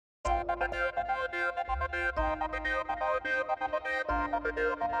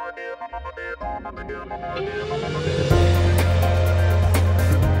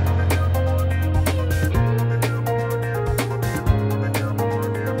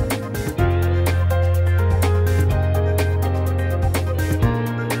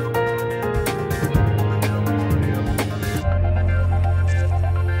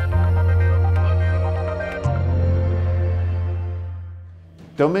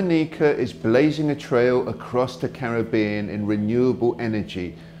Dominica is blazing a trail across the Caribbean in renewable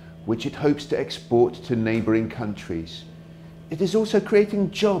energy, which it hopes to export to neighbouring countries. It is also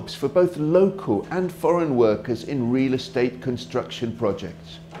creating jobs for both local and foreign workers in real estate construction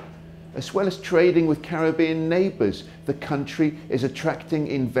projects. As well as trading with Caribbean neighbours, the country is attracting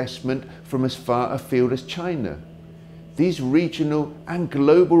investment from as far afield as China. These regional and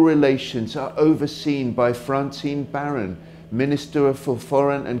global relations are overseen by Francine Barron, Minister for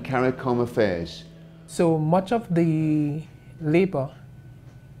Foreign and CARICOM Affairs. So much of the labour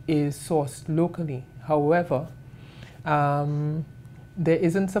is sourced locally. However, there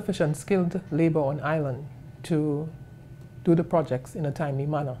isn't sufficient skilled labour on island to do the projects in a timely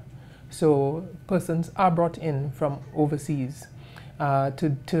manner. So persons are brought in from overseas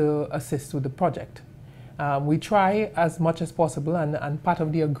to assist with the project. We try as much as possible, and part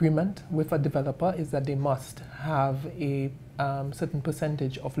of the agreement with a developer is that they must have a certain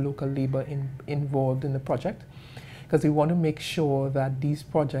percentage of local labour involved in the project, because we want to make sure that these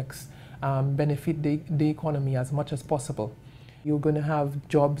projects benefit the economy as much as possible. You're going to have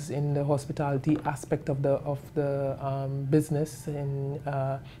jobs in the hospitality aspect of the business, in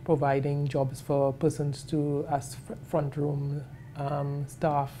providing jobs for persons as front room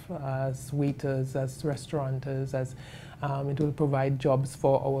staff, as waiters, as restaurateurs, it will provide jobs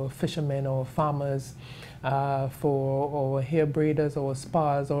for our fishermen, our farmers, for our hair braiders, our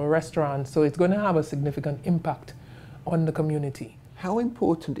spas, our restaurants. So it's going to have a significant impact on the community. How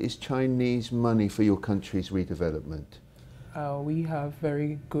important is Chinese money for your country's redevelopment? We have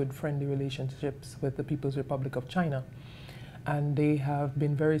very good friendly relationships with the People's Republic of China, and they have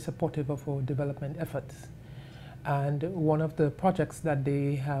been very supportive of our development efforts. And one of the projects that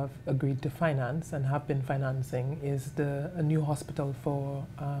they have agreed to finance and have been financing is a new hospital for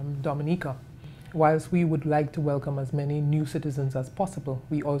Dominica. Whilst we would like to welcome as many new citizens as possible,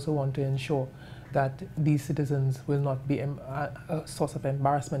 we also want to ensure that these citizens will not be a source of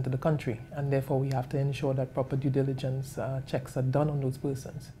embarrassment to the country, and therefore we have to ensure that proper due diligence checks are done on those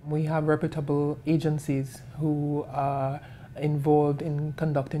persons. We have reputable agencies who are involved in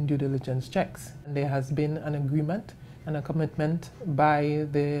conducting due diligence checks. And there has been an agreement and a commitment by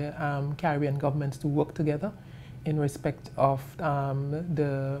the Caribbean governments to work together in respect of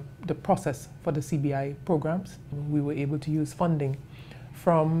the process for the CBI programs. We were able to use funding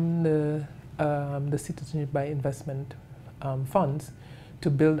from the Citizenship by Investment funds to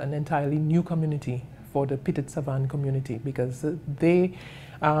build an entirely new community for the Petite Savane community, because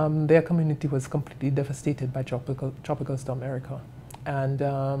their community was completely devastated by tropical storm Erica.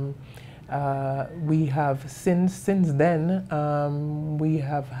 And we have since then we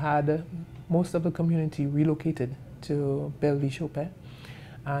have had most of the community relocated to Belle-Ville-Chopin,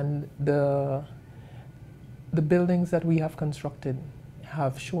 and the buildings that we have constructed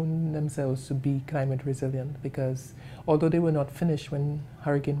have shown themselves to be climate resilient, because although they were not finished when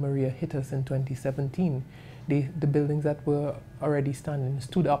Hurricane Maria hit us in 2017, the buildings that were already standing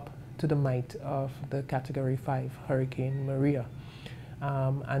stood up to the might of the Category 5 Hurricane Maria.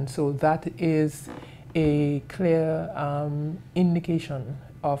 And so that is a clear indication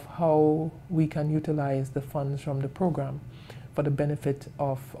of how we can utilize the funds from the program for the benefit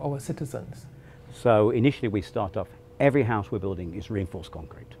of our citizens. So initially we start off, every house we're building is reinforced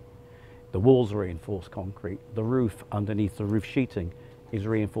concrete. The walls are reinforced concrete. The roof underneath the roof sheeting is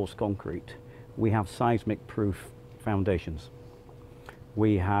reinforced concrete. We have seismic-proof foundations.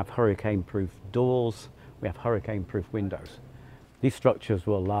 We have hurricane-proof doors. We have hurricane-proof windows. These structures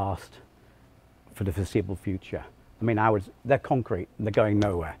will last for the foreseeable future. I mean, they're concrete and they're going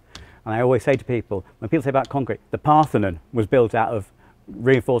nowhere. And I always say to people, when people say about concrete, the Parthenon was built out of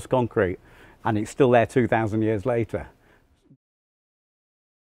reinforced concrete, and it's still there 2,000 years later.